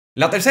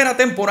La tercera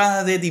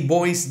temporada de The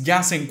Boys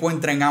ya se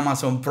encuentra en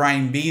Amazon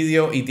Prime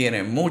Video y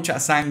tiene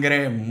mucha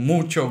sangre,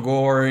 mucho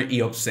gore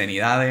y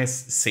obscenidades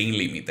sin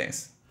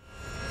límites.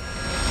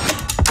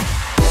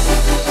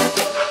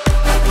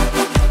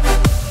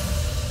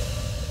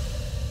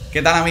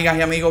 ¿Qué tal, amigas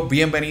y amigos?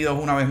 Bienvenidos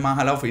una vez más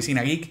a la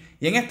Oficina Geek.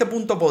 Y en este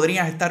punto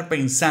podrías estar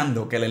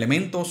pensando que el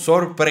elemento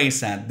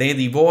sorpresa de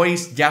The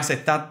Boys ya se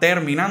está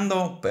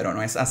terminando, pero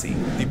no es así.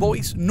 The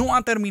Boys no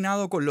ha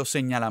terminado con los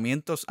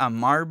señalamientos a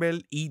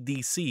Marvel y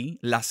DC.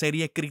 La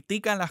serie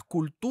critica la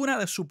cultura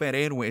de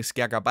superhéroes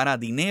que acapara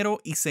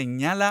dinero y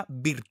señala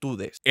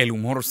virtudes. El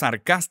humor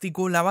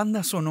sarcástico, la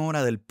banda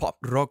sonora del pop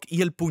rock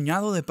y el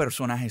puñado de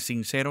personajes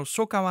sinceros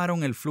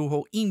socavaron el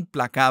flujo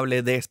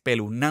implacable de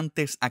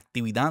espeluznantes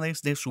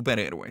actividades de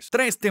superhéroes.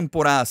 3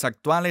 temporadas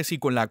actuales y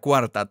con la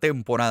cuarta temporada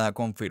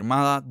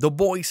confirmada, The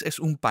Boys es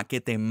un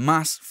paquete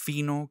más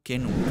fino que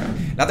nunca.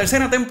 La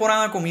tercera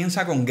temporada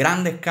comienza con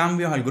grandes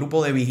cambios al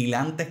grupo de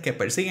vigilantes que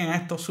persiguen a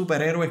estos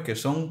superhéroes que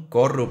son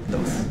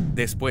corruptos.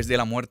 Después de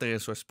la muerte de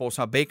su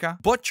esposa Becca,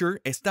 Butcher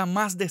está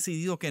más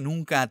decidido que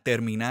nunca a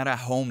terminar a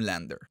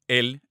Homelander.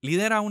 Él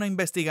lidera una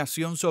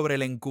investigación sobre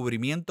el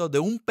encubrimiento de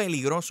un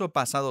peligroso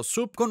pasado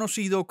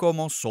subconocido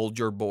como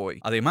Soldier Boy.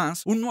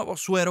 Además, un nuevo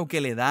suero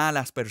que le da a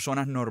las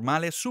personas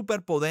normales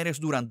superpoderes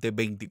durante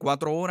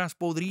 24 horas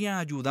podría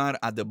ayudar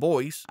a The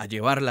Boys a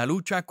llevar la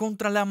lucha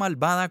contra la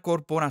malvada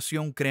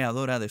corporación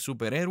creadora de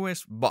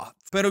superhéroes, Bot.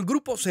 Pero el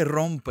grupo se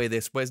rompe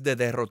después de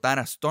derrotar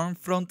a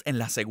Stormfront en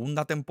la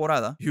segunda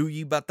temporada.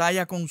 Hughie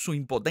batalla con su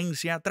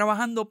impotencia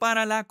trabajando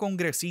para la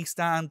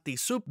congresista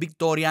anti-sub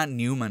Victoria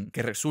Newman,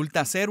 que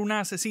resulta ser una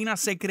asesina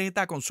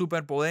secreta con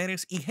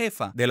superpoderes y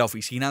jefa de la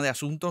Oficina de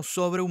Asuntos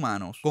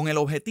Sobrehumanos, con el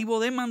objetivo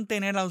de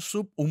mantener al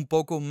sub un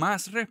poco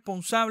más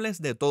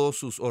responsables de todos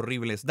sus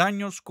horribles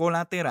daños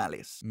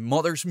colaterales.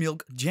 Mother's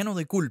Milk, lleno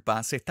de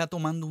culpa, se está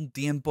tomando un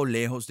tiempo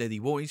lejos de The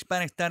Boys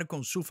para estar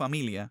con su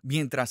familia,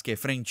 mientras que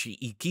Frenchie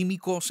y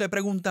Químico se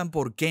preguntan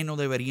por qué no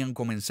deberían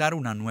comenzar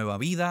una nueva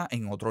vida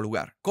en otro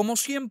lugar. Como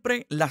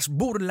siempre, las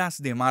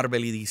burlas de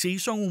Marvel y DC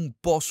son un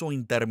pozo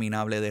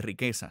interminable de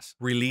riquezas.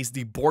 Release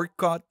the Board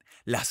Cut,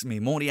 las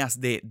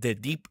memorias de The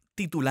Deep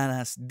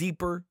tituladas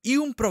Deeper y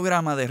un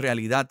programa de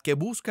realidad que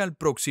busca al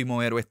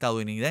próximo héroe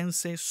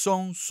estadounidense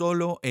son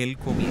solo el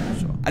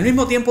comienzo. Al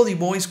mismo tiempo, The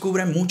Boys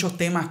cubre muchos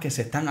temas que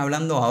se están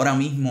hablando ahora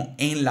mismo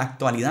en la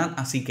actualidad,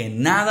 así que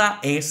nada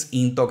es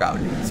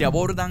intocable. Se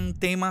abordan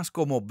temas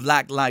como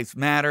Black Lives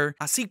Matter,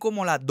 así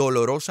como la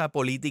dolorosa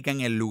política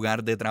en el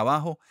lugar de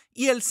trabajo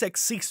y el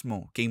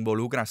sexismo que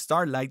involucra a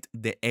Starlight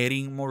de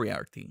Erin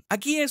Moriarty.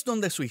 Aquí es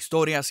donde su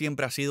historia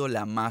siempre ha sido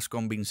la más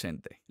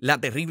convincente. La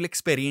terrible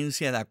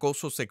experiencia de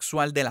acoso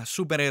sexual de la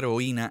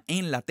superheroína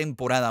en la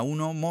temporada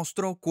 1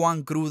 mostró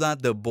cuán cruda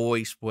The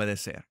Boys puede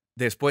ser.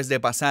 Después de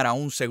pasar a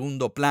un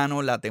segundo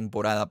plano la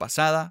temporada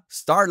pasada,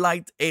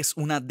 Starlight es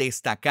una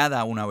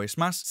destacada una vez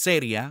más,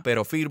 seria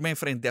pero firme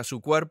frente a su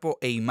cuerpo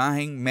e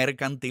imagen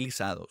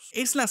mercantilizados.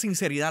 Es la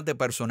sinceridad de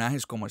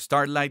personajes como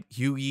Starlight,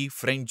 Hughie,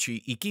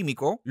 Frenchie y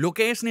Químico lo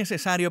que es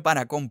necesario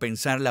para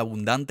compensar la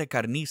abundante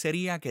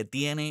carnicería que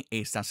tiene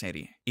esta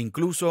serie.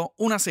 Incluso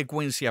una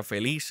secuencia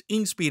feliz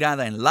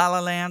inspirada en La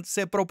La Land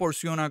se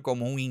proporciona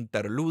como un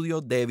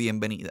interludio de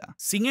bienvenida.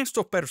 Sin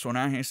estos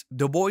personajes,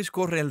 The Boys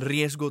corre el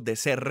riesgo de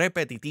ser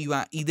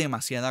repetitiva y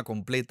demasiado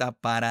completa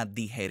para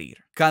digerir.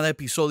 Cada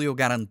episodio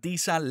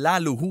garantiza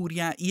la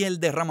lujuria y el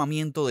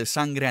derramamiento de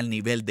sangre al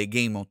nivel de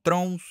Game of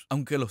Thrones,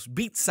 aunque los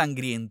beats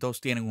sangrientos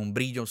tienen un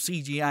brillo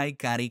CGI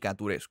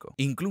caricaturesco.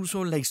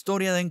 Incluso la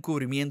historia de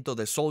encubrimiento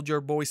de Soldier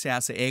Boy se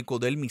hace eco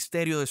del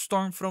misterio de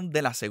Stormfront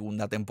de la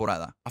segunda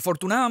temporada.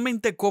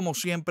 Afortunadamente, como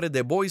siempre,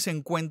 The Boys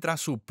encuentra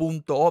su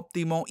punto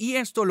óptimo y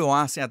esto lo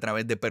hace a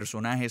través de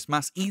personajes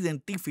más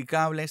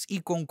identificables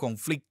y con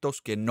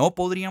conflictos que no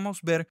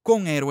podríamos ver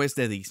con héroes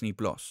de Disney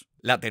Plus.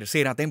 La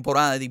tercera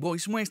temporada de The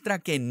Boys muestra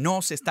que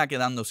no se está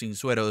quedando sin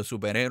suero de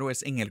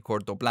superhéroes en el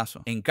corto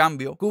plazo. En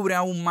cambio, cubre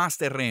aún más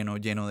terreno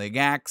lleno de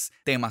gags,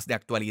 temas de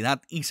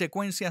actualidad y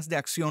secuencias de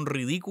acción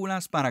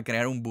ridículas para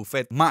crear un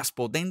buffet más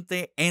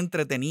potente,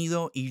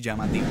 entretenido y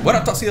llamativo. Bueno,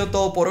 esto ha sido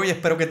todo por hoy.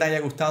 Espero que te haya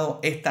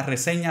gustado esta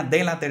reseña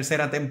de la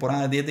tercera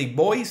temporada de The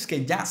Boys,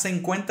 que ya se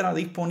encuentra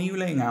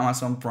disponible en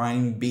Amazon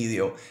Prime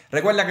Video.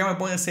 Recuerda que me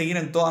puedes seguir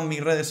en todas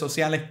mis redes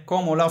sociales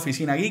como La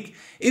Oficina Geek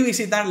y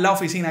visitar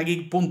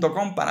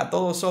laoficinageek.com para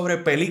todo sobre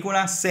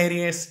películas,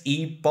 series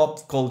y pop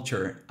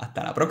culture.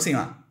 Hasta la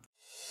próxima.